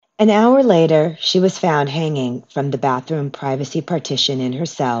An hour later, she was found hanging from the bathroom privacy partition in her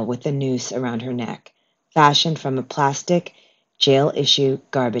cell with a noose around her neck, fashioned from a plastic, jail-issue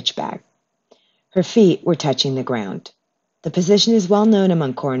garbage bag. Her feet were touching the ground. The position is well known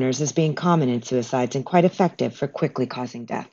among coroners as being common in suicides and quite effective for quickly causing death.